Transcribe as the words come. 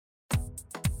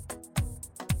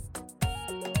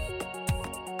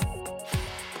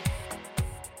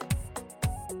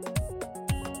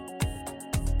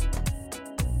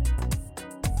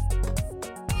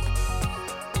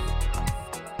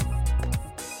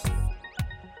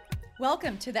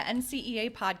Welcome to the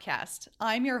NCEA podcast.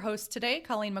 I'm your host today,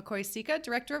 Colleen McCoy-Sika,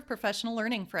 Director of Professional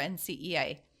Learning for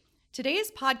NCEA. Today's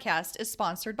podcast is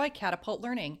sponsored by Catapult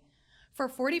Learning. For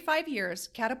 45 years,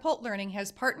 Catapult Learning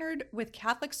has partnered with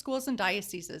Catholic schools and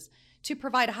dioceses to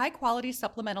provide high-quality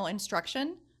supplemental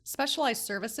instruction, specialized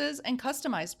services, and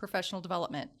customized professional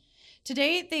development.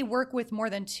 Today, they work with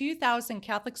more than 2,000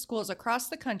 Catholic schools across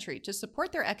the country to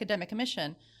support their academic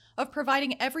mission of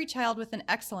providing every child with an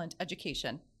excellent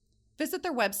education. Visit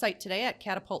their website today at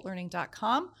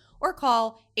catapultlearning.com or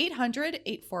call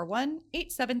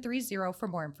 800-841-8730 for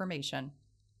more information.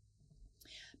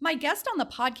 My guest on the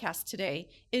podcast today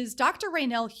is Dr.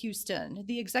 Raynell Houston,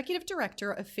 the Executive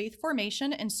Director of Faith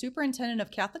Formation and Superintendent of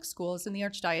Catholic Schools in the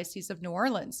Archdiocese of New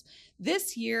Orleans,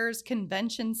 this year's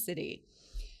Convention City.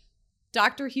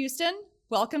 Dr. Houston,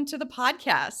 welcome to the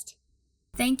podcast.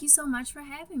 Thank you so much for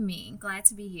having me. Glad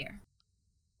to be here.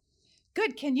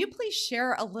 Good. Can you please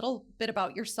share a little bit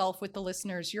about yourself with the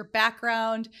listeners, your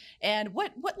background, and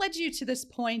what led you to this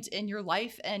point in your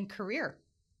life and career?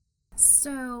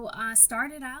 So I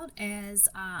started out as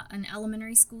an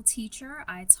elementary school teacher.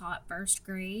 I taught first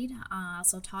grade,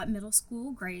 also taught middle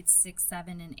school, grades 6,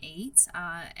 7, and 8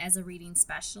 as a reading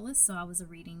specialist. So I was a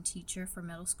reading teacher for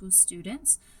middle school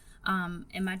students.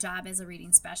 In my job as a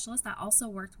reading specialist, I also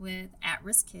worked with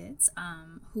at-risk kids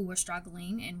who were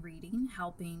struggling in reading,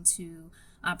 helping to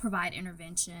provide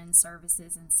intervention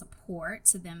services and support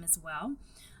to them as well.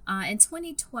 In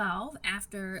 2012,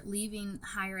 after leaving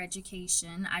higher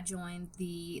education, I joined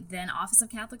the then Office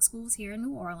of Catholic Schools here in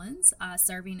New Orleans,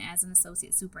 serving as an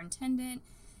associate superintendent.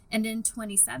 And in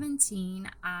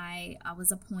 2017, I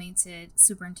was appointed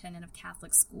superintendent of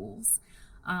Catholic schools.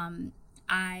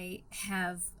 I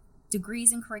have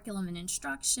degrees in curriculum and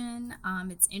instruction.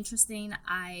 It's interesting.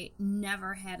 I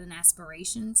never had an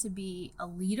aspiration to be a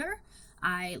leader.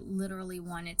 I literally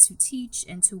wanted to teach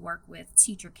and to work with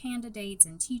teacher candidates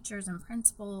and teachers and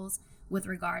principals with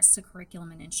regards to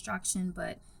curriculum and instruction,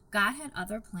 but God had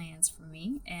other plans for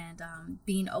me, and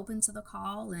being open to the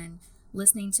call and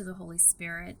listening to the Holy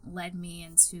Spirit led me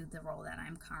into the role that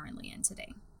I'm currently in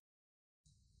today.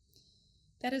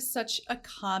 That is such a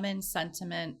common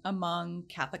sentiment among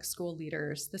Catholic school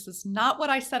leaders. This is not what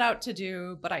I set out to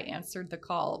do, but I answered the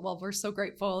call. Well, we're so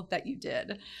grateful that you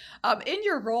did. In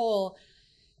your role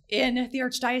in the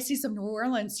Archdiocese of New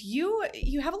Orleans, you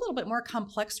have a little bit more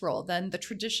complex role than the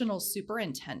traditional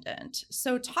superintendent.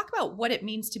 So talk about what it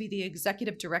means to be the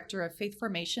Executive Director of Faith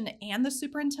Formation and the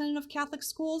Superintendent of Catholic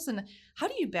Schools, and how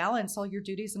do you balance all your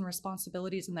duties and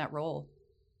responsibilities in that role?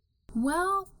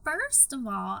 Well, first of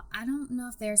all, I don't know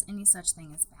if there's any such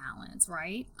thing as balance,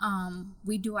 right?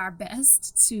 We do our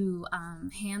best to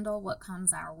handle what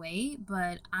comes our way,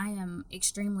 but I am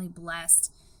extremely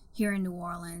blessed here in New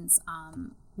Orleans.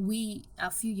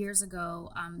 A few years ago,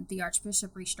 the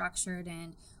Archbishop restructured,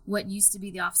 and what used to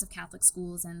be the Office of Catholic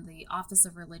Schools and the Office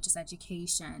of Religious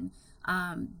Education,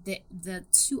 the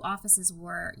two offices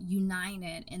were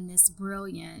united in this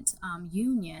brilliant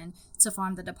union to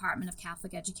form the Department of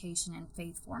Catholic Education and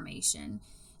Faith Formation.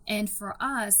 And for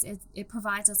us, it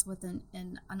provides us with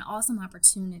an awesome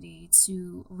opportunity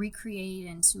to recreate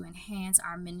and to enhance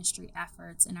our ministry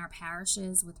efforts in our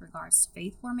parishes with regards to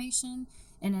faith formation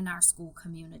and in our school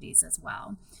communities as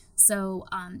well. So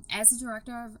as the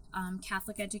Director of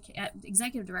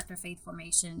Executive Director of Faith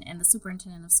Formation and the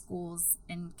Superintendent of Schools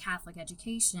in Catholic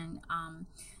Education,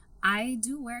 I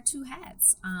do wear two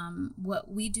hats.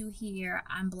 What we do here,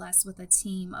 I'm blessed with a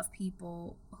team of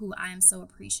people who I am so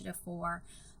appreciative for.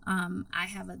 I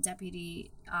have a deputy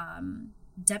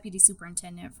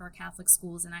superintendent for Catholic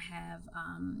schools, and I have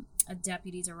a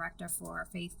deputy director for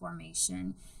faith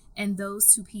formation. And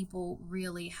those two people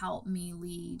really help me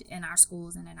lead in our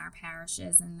schools and in our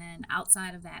parishes. And then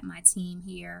outside of that, my team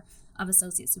here of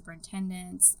associate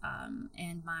superintendents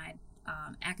and my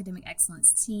academic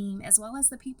excellence team, as well as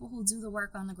the people who do the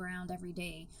work on the ground every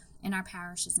day in our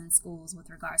parishes and schools with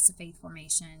regards to faith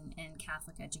formation and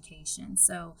Catholic education.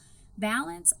 So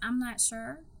balance, I'm not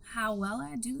sure how well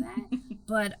I do that,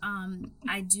 but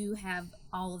I do have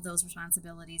all of those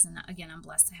responsibilities. And again, I'm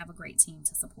blessed to have a great team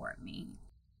to support me.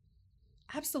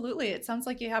 Absolutely. It sounds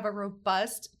like you have a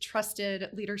robust, trusted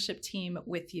leadership team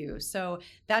with you. So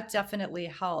that definitely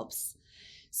helps.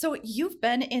 So you've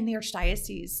been in the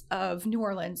Archdiocese of New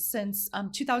Orleans since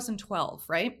 2012,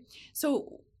 right?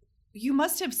 So you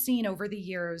must have seen over the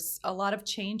years a lot of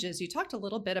changes. You talked a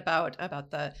little bit about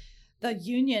the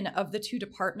union of the two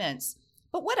departments.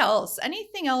 But what else?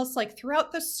 Anything else, like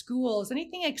throughout the schools,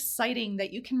 anything exciting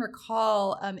that you can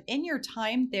recall in your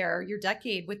time there, your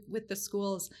decade with the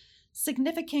schools,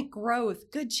 significant growth,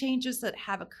 good changes that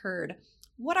have occurred?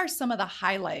 what are some of the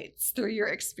highlights through your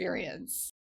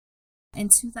experience? In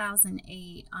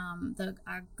 2008,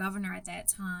 our governor at that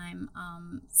time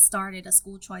started a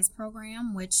school choice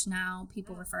program, which now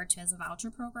people refer to as a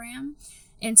voucher program.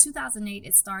 In 2008,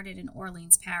 it started in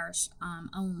Orleans Parish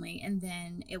only, and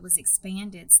then it was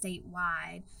expanded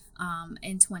statewide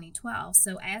in 2012.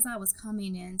 So as I was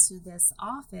coming into this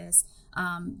office,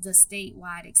 the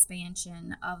statewide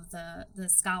expansion of the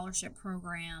scholarship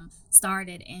program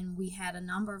started, and we had a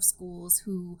number of schools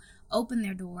who opened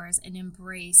their doors and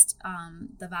embraced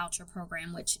the voucher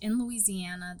program, which in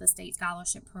Louisiana, the state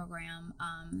scholarship program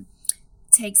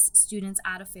takes students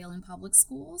out of failing public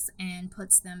schools and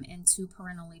puts them into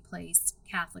parentally placed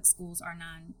Catholic schools or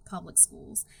non-public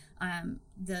schools.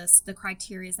 The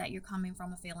criteria is that you're coming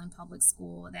from a failing public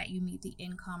school, that you meet the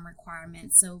income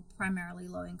requirements, so primarily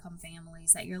low-income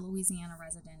families, that you're a Louisiana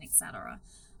resident, etc.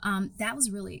 That was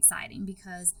really exciting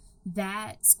because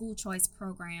that school choice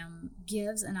program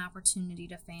gives an opportunity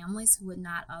to families who would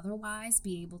not otherwise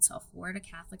be able to afford a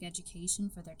Catholic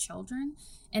education for their children.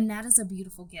 And that is a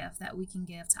beautiful gift that we can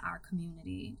give to our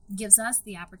community. It gives us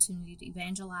the opportunity to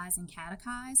evangelize and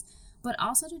catechize, but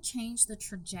also to change the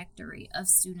trajectory of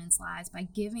students' lives by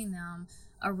giving them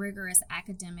a rigorous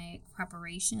academic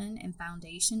preparation and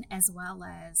foundation, as well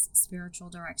as spiritual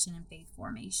direction and faith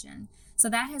formation. So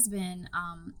that has been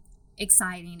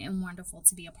exciting and wonderful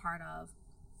to be a part of.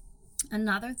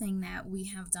 Another thing that we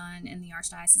have done in the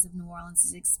Archdiocese of New Orleans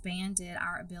is expanded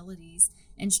our abilities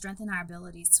and strengthened our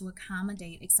abilities to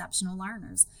accommodate exceptional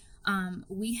learners.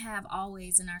 We have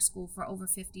always in our school for over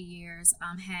 50 years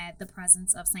had the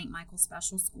presence of St. Michael's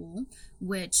Special School,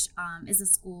 which is a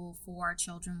school for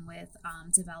children with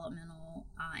developmental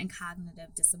and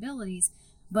cognitive disabilities,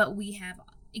 but we have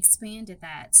expanded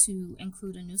that to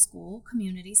include a new school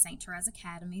community, St. Therese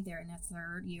Academy. They're in their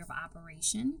third year of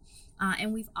operation.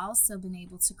 And we've also been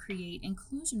able to create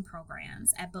inclusion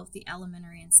programs at both the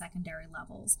elementary and secondary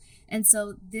levels. And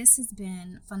so this has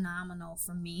been phenomenal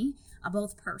for me,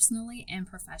 both personally and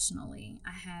professionally.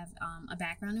 I have a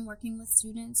background in working with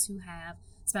students who have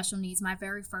special needs. My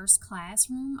very first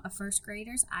classroom of first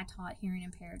graders, I taught hearing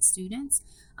impaired students.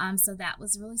 So that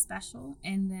was really special.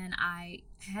 And then I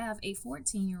have a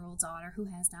 14-year-old daughter who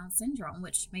has Down syndrome,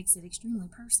 which makes it extremely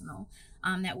personal,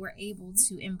 that we're able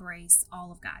to embrace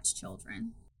all of God's children.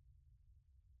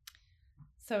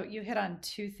 So you hit on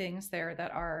two things there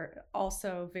that are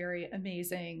also very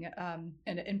amazing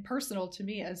and personal to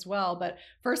me as well. But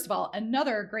first of all,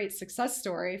 another great success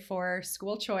story for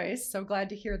school choice. So glad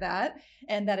to hear that,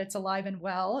 and that it's alive and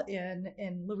well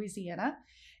in Louisiana.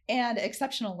 And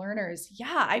exceptional learners.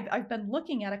 Yeah, I've been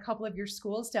looking at a couple of your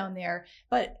schools down there,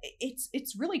 but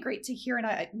it's really great to hear.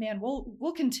 And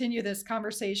we'll continue this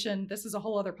conversation. This is a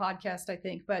whole other podcast, I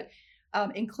think, but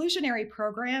inclusionary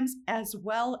programs as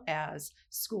well as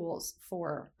schools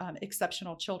for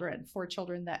exceptional children, for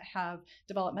children that have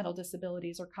developmental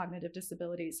disabilities or cognitive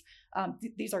disabilities.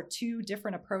 These are two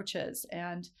different approaches,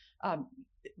 and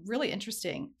really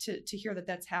interesting to hear that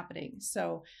that's happening.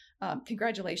 So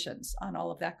congratulations on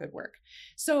all of that good work.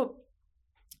 So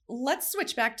let's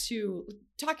switch back to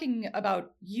talking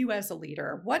about you as a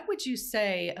leader. What would you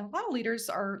say? A lot of leaders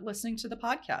are listening to the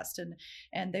podcast,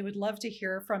 and they would love to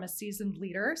hear from a seasoned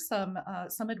leader some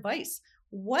advice.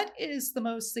 What is the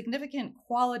most significant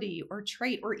quality or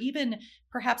trait, or even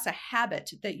perhaps a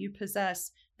habit that you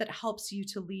possess that helps you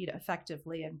to lead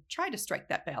effectively and try to strike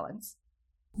that balance?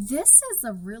 This is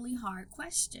a really hard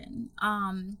question.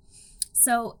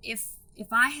 So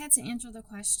if I had to answer the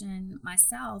question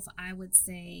myself, I would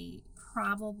say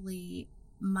probably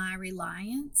my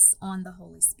reliance on the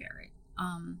Holy Spirit.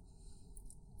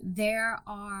 There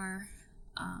are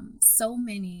so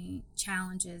many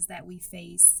challenges that we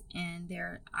face, and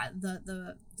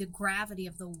the gravity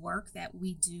of the work that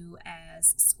we do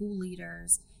as school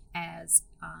leaders, as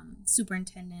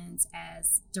superintendents,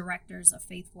 as directors of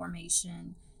faith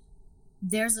formation.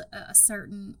 There's a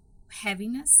certain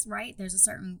heaviness, right? There's a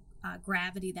certain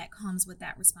gravity that comes with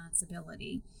that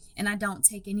responsibility. And I don't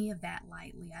take any of that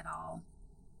lightly at all.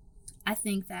 I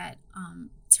think that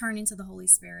turning to the Holy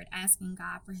Spirit, asking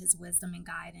God for his wisdom and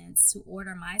guidance to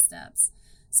order my steps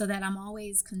so that I'm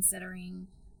always considering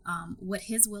what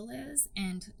his will is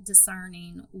and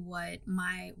discerning what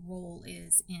my role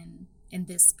is in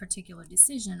this particular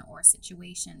decision or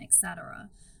situation, etc.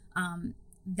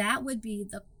 That would be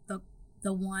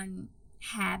the one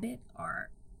habit or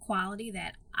quality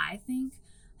that I think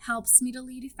helps me to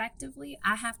lead effectively.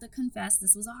 I have to confess,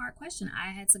 this was a hard question.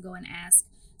 I had to go and ask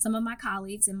some of my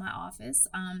colleagues in my office,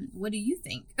 what do you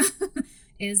think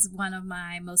is one of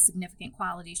my most significant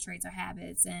qualities, traits, or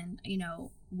habits. And,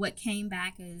 what came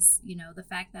back is, the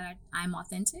fact that I'm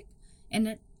authentic, and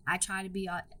that I try to be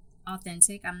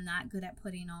authentic. I'm not good at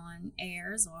putting on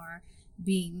airs or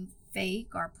being fake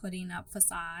or putting up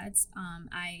facades.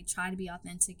 I try to be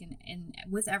authentic in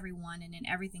with everyone and in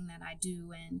everything that I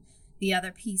do. And the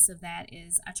other piece of that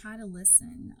is I try to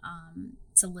listen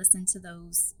to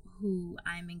those who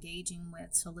I'm engaging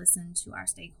with, to listen to our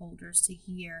stakeholders, to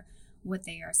hear what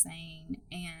they are saying.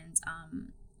 And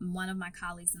one of my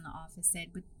colleagues in the office said,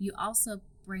 but you also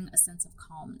bring a sense of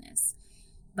calmness.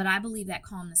 But I believe that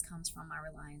calmness comes from my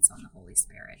reliance on the Holy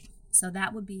Spirit. So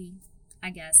that would be, I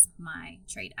guess, my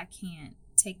trait. I can't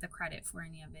take the credit for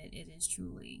any of it. It is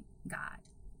truly God.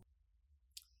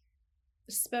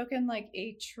 Spoken like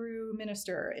a true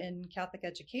minister in Catholic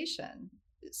education.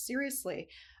 Seriously.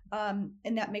 And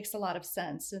that makes a lot of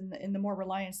sense. And the more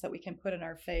reliance that we can put in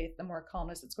our faith, the more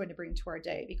calmness it's going to bring to our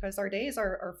day, because our days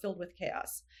are filled with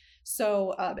chaos.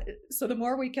 So the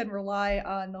more we can rely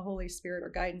on the Holy Spirit or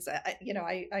guidance,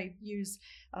 I use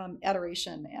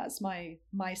adoration as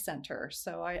my center.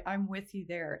 So I'm with you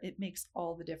there. It makes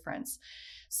all the difference.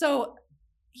 So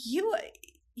you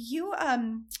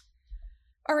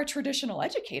are a traditional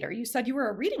educator. You said you were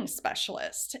a reading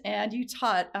specialist and you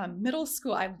taught middle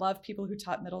school. I love people who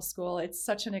taught middle school. It's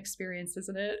such an experience,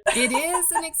 isn't it? It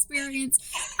is an experience.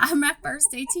 On my first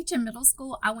day teaching middle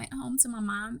school, I went home to my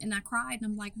mom and I cried.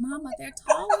 And I'm like, Mama, they're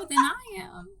taller than I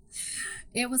am.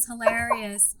 It was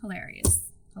hilarious.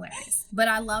 But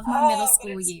I love my middle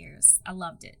school years. I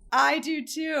loved it. I do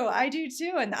too.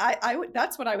 And I would,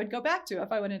 that's what I would go back to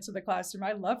if I went into the classroom.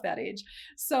 I love that age.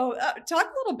 So talk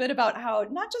a little bit about how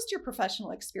not just your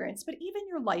professional experience, but even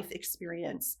your life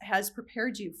experience has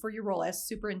prepared you for your role as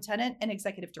superintendent and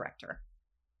executive director.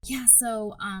 Yeah,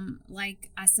 so like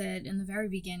I said in the very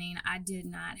beginning, I did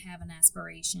not have an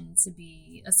aspiration to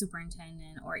be a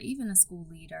superintendent or even a school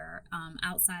leader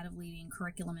outside of leading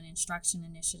curriculum and instruction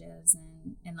initiatives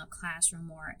in a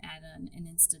classroom or at an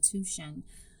institution.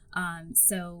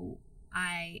 So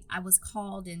I was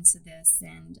called into this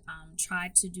and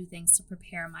tried to do things to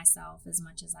prepare myself as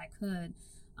much as I could,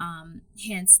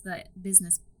 hence the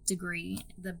business degree,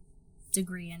 the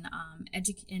degree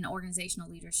in organizational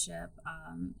leadership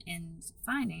and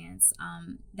finance.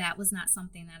 That was not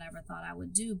something that I ever thought I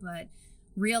would do, but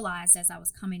realized as I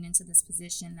was coming into this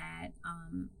position that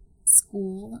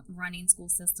running school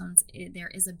systems, there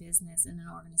is a business and an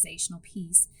organizational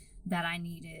piece that I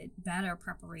needed better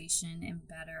preparation and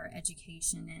better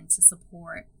education and to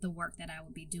support the work that I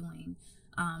would be doing.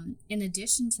 In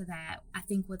addition to that, I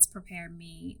think what's prepared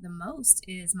me the most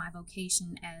is my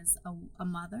vocation as a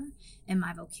mother and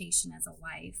my vocation as a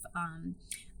wife.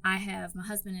 My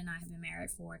husband and I have been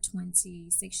married for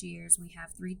 26 years. We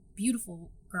have 3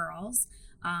 beautiful girls.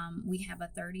 We have a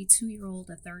 32-year-old,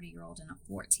 a 30-year-old, and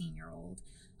a 14-year-old.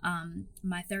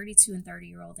 My 32 and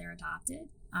 30-year-old, they're adopted.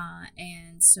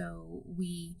 And so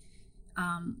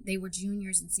they were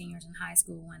juniors and seniors in high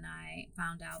school when I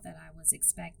found out that I was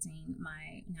expecting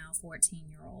my now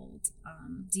 14-year-old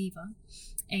Diva.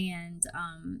 And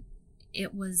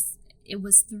it was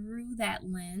through that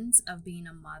lens of being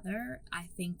a mother, I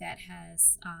think, that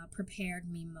has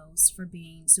prepared me most for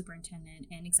being superintendent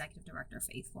and executive director of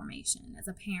faith formation. As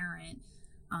a parent,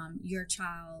 your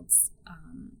child's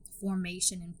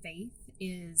formation in faith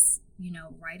is,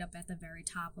 right up at the very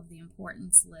top of the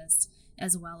importance list,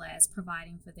 as well as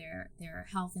providing for their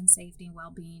health and safety and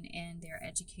well-being and their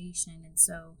education. And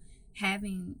so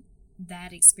having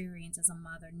that experience as a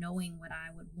mother, knowing what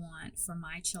I would want for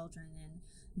my children and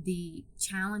the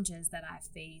challenges that I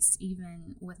faced,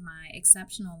 even with my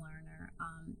exceptional learner,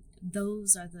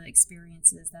 those are the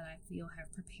experiences that I feel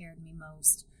have prepared me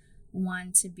most.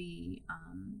 One, to be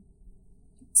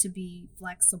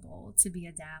flexible, to be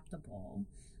adaptable,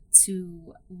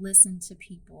 to listen to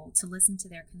people, to listen to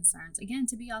their concerns. Again,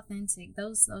 to be authentic,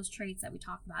 those traits that we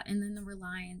talked about. And then the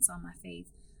reliance on my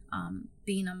faith.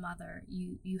 Being a mother,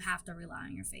 you have to rely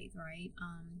on your faith, right?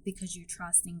 Because you're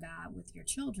trusting God with your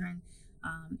children,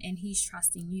 and He's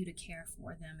trusting you to care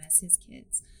for them as His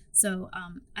kids. So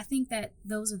I think that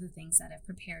those are the things that have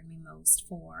prepared me most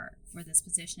for this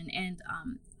position. And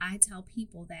I tell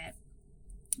people that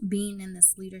being in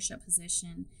this leadership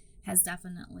position has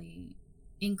definitely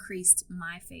increased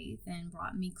my faith and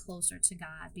brought me closer to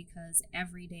God, because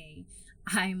every day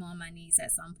I'm on my knees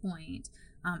at some point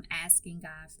asking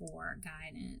God for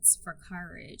guidance, for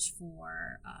courage,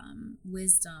 for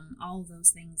wisdom, all those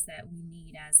things that we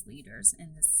need as leaders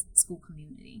in this school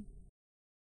community.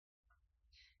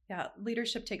 Yeah,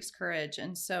 leadership takes courage.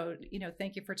 And so,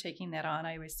 thank you for taking that on.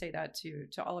 I always say that to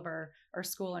all of our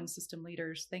school and system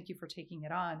leaders. Thank you for taking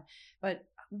it on. But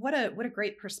what a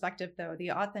great perspective though,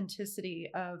 the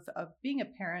authenticity of being a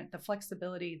parent, the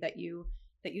flexibility that you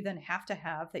then have to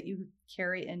have, that you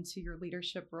carry into your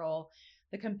leadership role,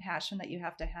 the compassion that you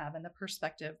have to have, and the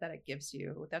perspective that it gives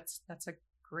you. That's a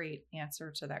great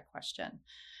answer to that question.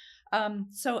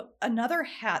 So another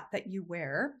hat that you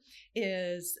wear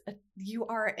is you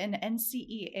are an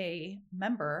NCEA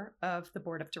member of the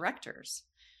board of directors.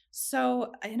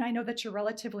 So, and I know that you're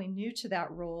relatively new to that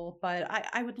role, but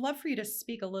I would love for you to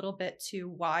speak a little bit to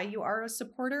why you are a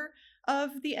supporter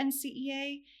of the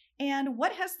NCEA and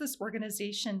what has this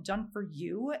organization done for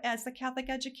you as a Catholic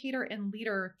educator and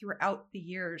leader throughout the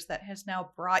years that has now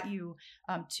brought you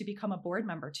to become a board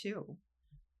member too.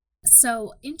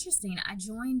 So interesting. I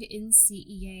joined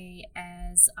NCEA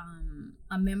as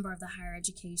a member of the higher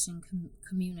education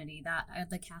community,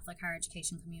 the Catholic higher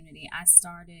education community. I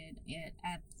started it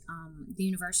at the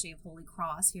University of Holy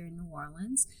Cross here in New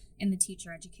Orleans in the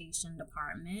teacher education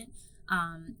department.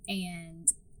 And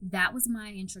that was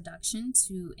my introduction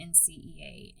to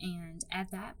NCEA. And at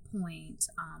that point,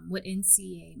 what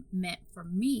NCEA meant for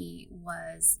me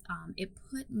was it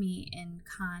put me in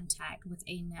contact with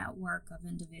a network of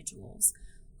individuals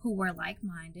who were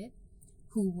like-minded,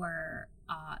 who were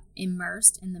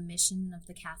immersed in the mission of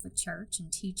the Catholic Church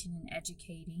and teaching and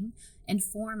educating and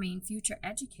forming future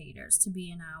educators to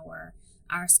be in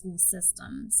our school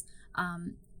systems.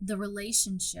 The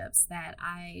relationships that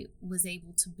I was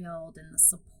able to build and the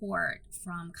support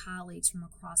from colleagues from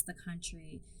across the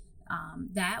country,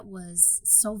 that was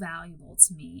so valuable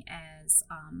to me as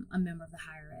a member of the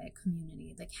higher ed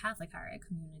community, the Catholic higher ed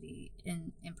community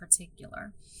in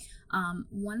particular.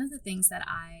 One of the things that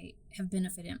I have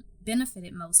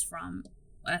benefited most from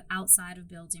outside of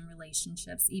building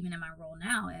relationships, even in my role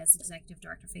now as Executive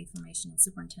Director of Faith Formation and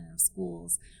Superintendent of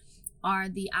Schools, are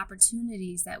the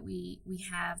opportunities that we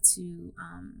have to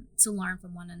learn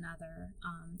from one another,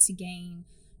 to gain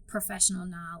professional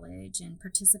knowledge and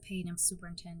participate in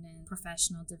superintendent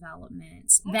professional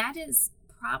development. That is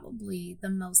probably the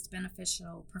most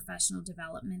beneficial professional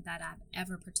development that I've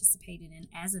ever participated in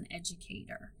as an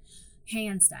educator,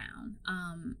 hands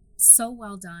down. So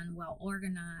well done, well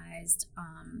organized,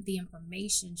 the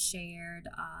information shared,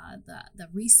 the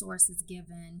resources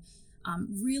given.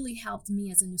 Really helped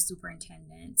me as a new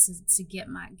superintendent to get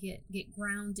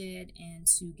grounded and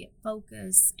to get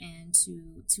focused and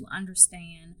to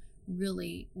understand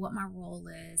really what my role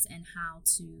is and how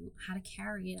to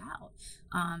carry it out.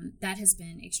 That has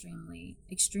been extremely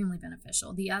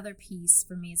beneficial. The other piece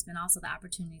for me has been also the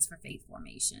opportunities for faith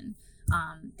formation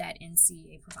that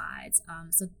NCEA provides.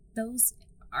 So those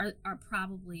are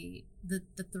probably the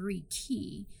three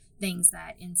key things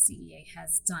that NCEA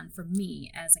has done for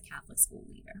me as a Catholic school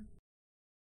leader.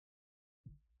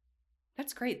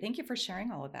 That's great. Thank you for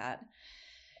sharing all of that.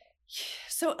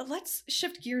 So let's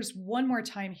shift gears one more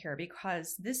time here,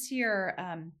 because this year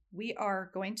we are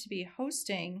going to be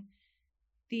hosting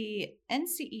the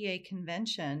NCEA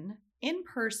convention in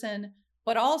person,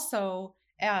 but also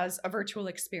as a virtual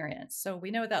experience. So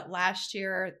we know that last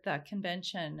year the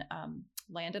convention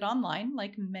landed online,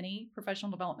 like many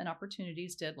professional development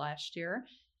opportunities did last year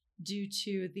due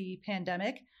to the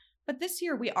pandemic. But this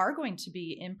year we are going to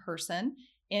be in person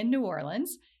in New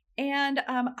Orleans. And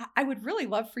I would really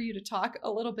love for you to talk a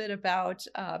little bit about,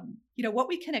 what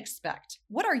we can expect.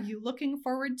 What are you looking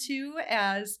forward to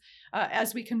as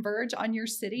we converge on your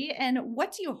city? And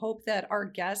what do you hope that our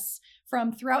guests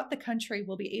from throughout the country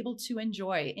will be able to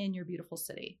enjoy in your beautiful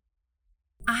city?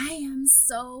 I am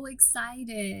so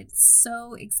excited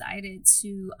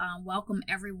to welcome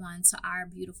everyone to our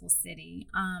beautiful city.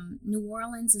 New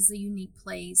Orleans is a unique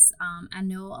place. I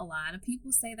know a lot of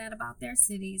people say that about their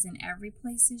cities, and every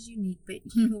place is unique,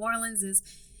 but New Orleans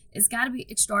it's got to be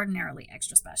extraordinarily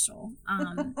extra special.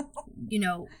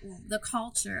 The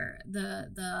culture,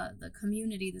 the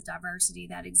community, the diversity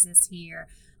that exists here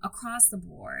across the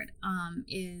board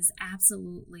is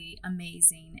absolutely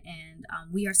amazing, and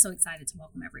we are so excited to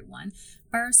welcome everyone.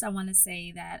 First, I want to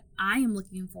say that I am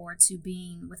looking forward to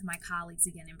being with my colleagues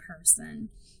again in person.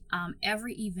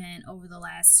 Every event over the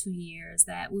last 2 years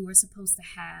that we were supposed to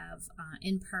have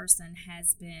in person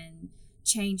has been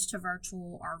changed to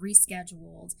virtual or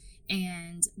rescheduled,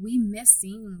 and we miss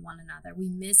seeing one another. We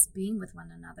miss being with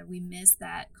one another. We miss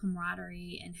that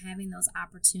camaraderie and having those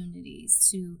opportunities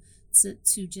to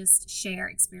just share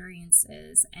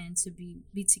experiences and to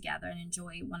be together and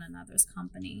enjoy one another's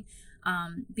company.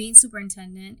 Being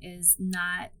superintendent is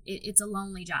not, it's a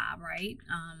lonely job, right?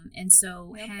 And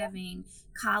so having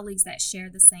colleagues that share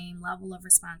the same level of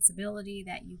responsibility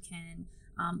that you can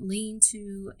lean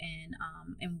to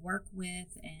and work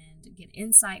with and get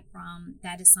insight from,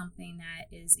 that is something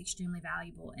that is extremely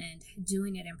valuable. And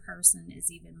doing it in person is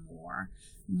even more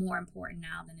important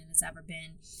now than it has ever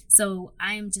been. So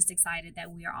I am just excited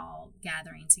that we are all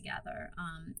gathering together.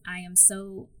 I am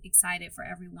so excited for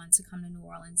everyone to come to New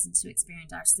Orleans and to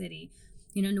experience our city.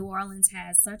 You know, New Orleans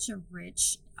has such a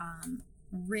rich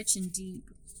and deep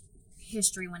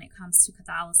history when it comes to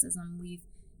Catholicism.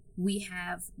 We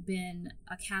have been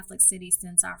a Catholic city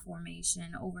since our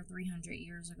formation over 300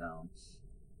 years ago.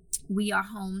 We are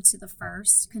home to the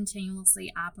first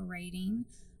continuously operating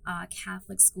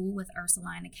Catholic school with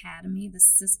Ursuline Academy. The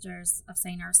Sisters of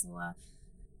St. Ursula,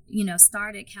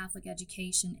 started Catholic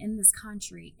education in this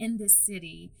country, in this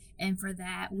city. And for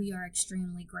that, we are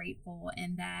extremely grateful.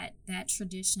 And that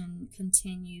tradition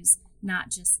continues not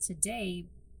just today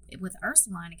with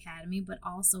Ursuline Academy, but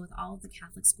also with all of the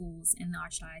Catholic schools in the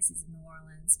Archdiocese of New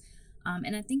Orleans.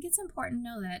 And I think it's important to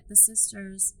know that the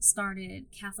sisters started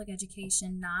Catholic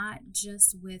education not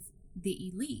just with the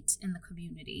elite in the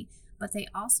community, but they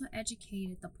also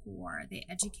educated the poor. They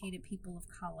educated people of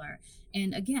color.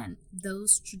 And again,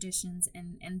 those traditions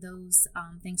and those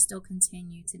things still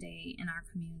continue today in our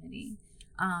community.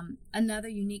 Another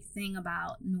unique thing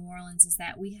about New Orleans is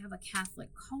that we have a Catholic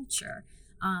culture.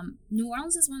 New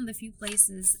Orleans is one of the few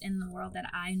places in the world that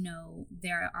I know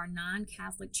there are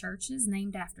non-Catholic churches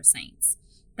named after saints.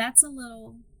 That's a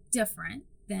little different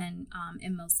than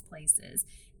in most places.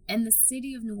 In the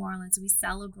city of New Orleans, we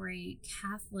celebrate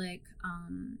Catholic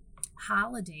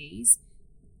holidays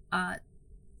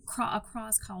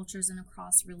across cultures and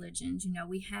across religions.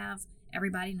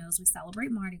 Everybody knows we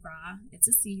celebrate Mardi Gras. It's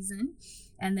a season.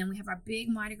 And then we have our big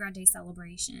Mardi Gras Day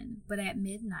celebration. But at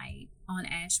midnight on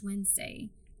Ash Wednesday,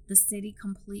 the city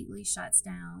completely shuts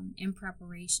down in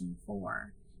preparation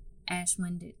for Ash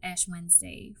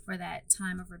Wednesday, for that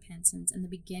time of repentance and the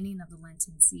beginning of the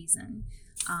Lenten season.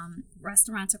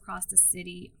 Restaurants across the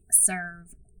city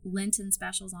serve Lenten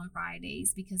specials on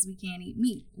Fridays because we can't eat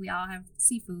meat. We all have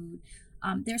seafood.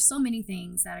 There's so many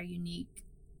things that are unique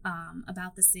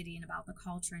about the city and about the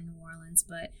culture in New Orleans,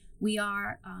 but we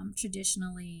are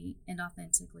traditionally and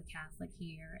authentically Catholic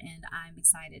here, and I'm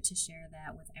excited to share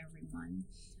that with everyone.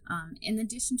 In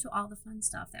addition to all the fun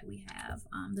stuff that we have,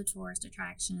 the tourist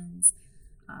attractions,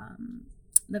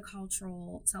 the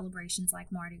cultural celebrations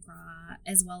like Mardi Gras,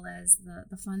 as well as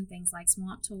the fun things like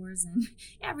swamp tours and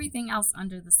everything else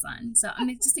under the sun. So I'm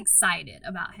just excited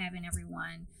about having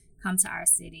everyone come to our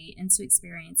city and to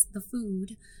experience the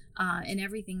food and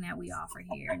everything that we offer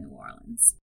here in New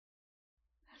Orleans.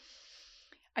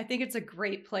 I think it's a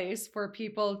great place for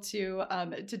people to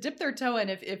dip their toe in.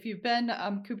 If you've been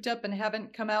cooped up and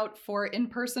haven't come out for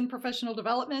in-person professional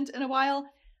development in a while,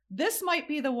 this might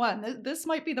be the one. This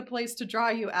might be the place to draw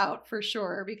you out for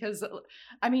sure, because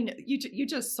I mean, you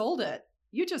just sold it.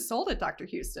 You just sold it, Dr.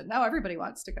 Houston. Now everybody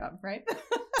wants to come, right?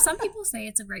 Some people say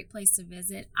it's a great place to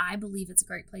visit. I believe it's a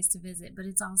great place to visit, but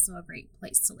it's also a great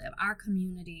place to live. Our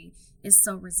community is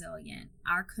so resilient.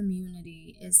 Our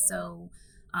community is so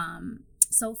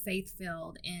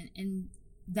faith-filled, and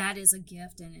that is a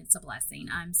gift and it's a blessing.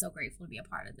 I'm so grateful to be a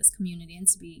part of this community and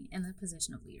to be in the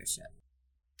position of leadership.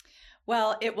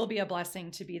 Well, it will be a blessing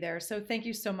to be there. So thank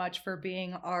you so much for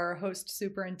being our host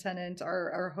superintendent,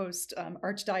 our host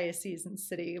archdiocese and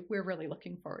city. We're really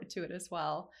looking forward to it as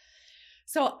well.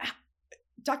 So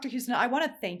Dr. Houston, I want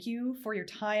to thank you for your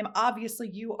time. Obviously,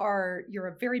 you're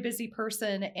a very busy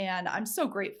person, and I'm so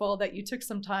grateful that you took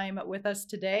some time with us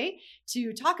today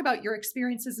to talk about your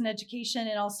experiences in education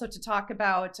and also to talk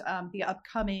about the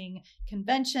upcoming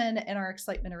convention and our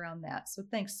excitement around that. So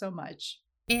thanks so much.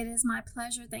 It is my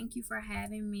pleasure. Thank you for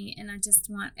having me. And I just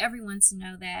want everyone to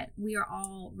know that we are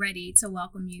all ready to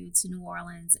welcome you to New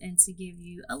Orleans and to give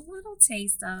you a little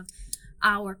taste of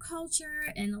our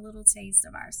culture and a little taste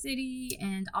of our city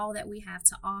and all that we have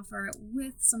to offer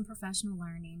with some professional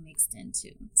learning mixed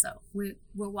into. So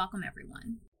we'll welcome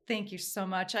everyone. Thank you so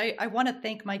much. I want to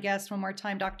thank my guest one more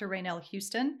time, Dr. Raynell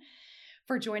Houston,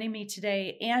 for joining me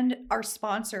today, and our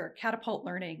sponsor, Catapult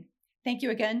Learning. Thank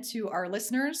you again to our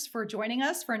listeners for joining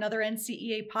us for another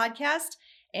NCEA podcast,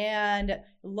 and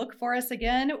look for us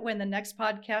again when the next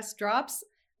podcast drops.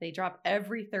 They drop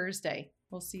every Thursday.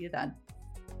 We'll see you then.